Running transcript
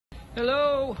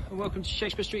Hello and welcome to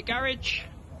Shakespeare Street Garage.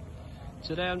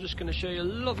 Today I'm just going to show you a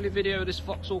lovely video of this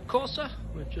Vauxhall Corsa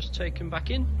we've just taken back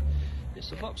in. It's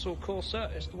the Vauxhall Corsa,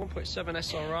 it's the 1.7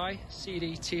 SRI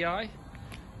CDTI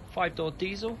 5-door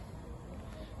diesel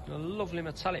in a lovely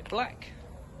metallic black.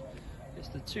 It's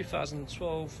the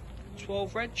 2012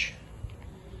 reg.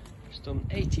 It's done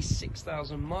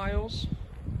 86,000 miles.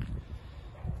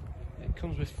 It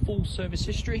comes with full service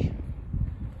history.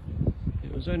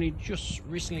 It was only just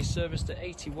recently serviced at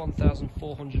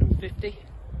 81,450.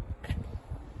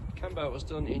 Cambelt was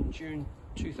done in June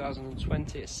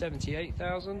 2020 at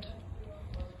 78,000.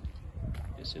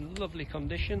 It's in lovely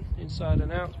condition inside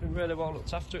and out. It's been really well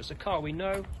looked after. It's a car we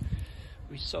know.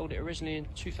 We sold it originally in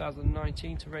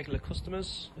 2019 to regular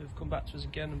customers who've come back to us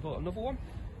again and bought another one.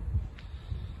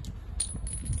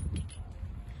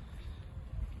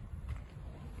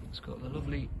 It's got the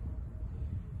lovely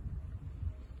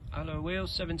alloy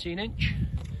wheels, 17-inch,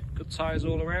 good tyres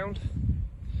all around.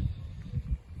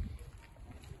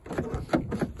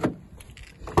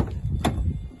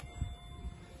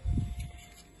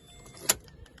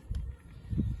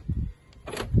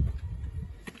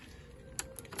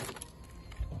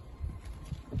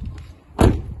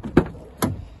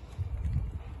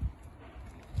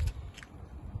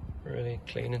 Really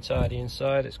clean and tidy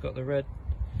inside. It's got the red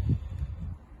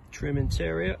trim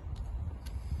interior.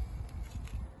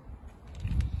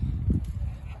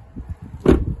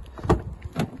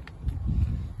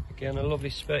 Again, a lovely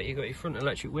spec. You've got your front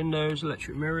electric windows,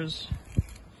 electric mirrors.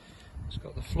 It's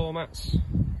got the floor mats in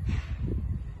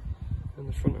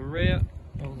the front and rear.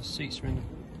 All the seats are in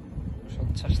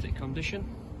fantastic condition.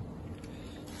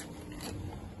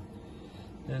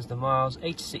 There's the miles,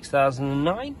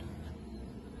 86,009.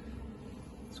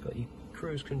 It's got your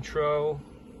cruise control,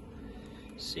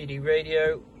 CD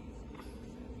radio.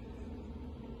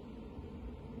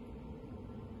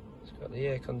 Got the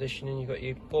air conditioning, you've got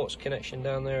your ports connection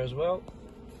down there as well.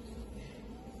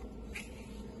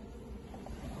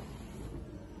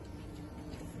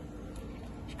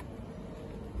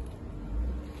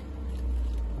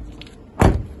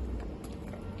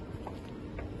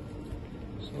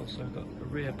 It's also got the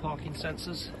rear parking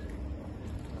sensors.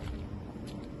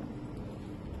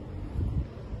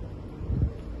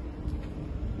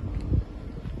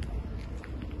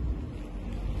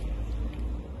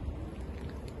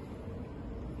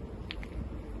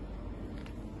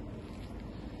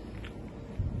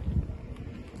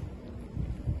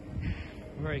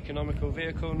 Very economical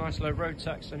vehicle, nice low road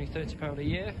tax, only £30 a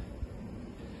year.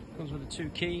 Comes with the 2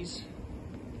 keys.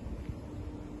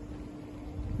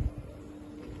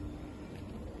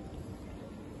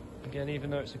 Again,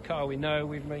 even though it's a car we know,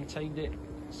 we've maintained it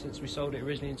since we sold it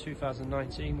originally in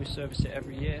 2019. We service it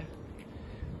every year.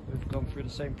 We've gone through the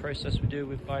same process we do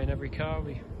with buying every car.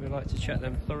 We like to check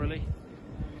them thoroughly.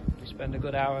 We spend a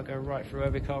good hour going right through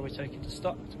every car we take into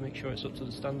stock to make sure it's up to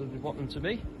the standard we want them to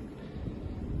be.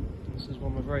 This is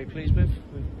one we're very pleased with.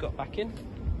 We've got back in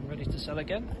and ready to sell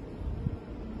again.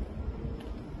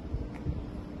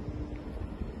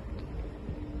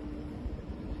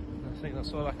 I think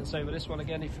that's all I can say with this one.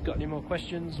 Again, if you've got any more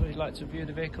questions or you'd like to view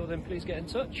the vehicle, then please get in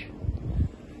touch.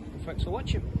 And thanks for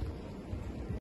watching.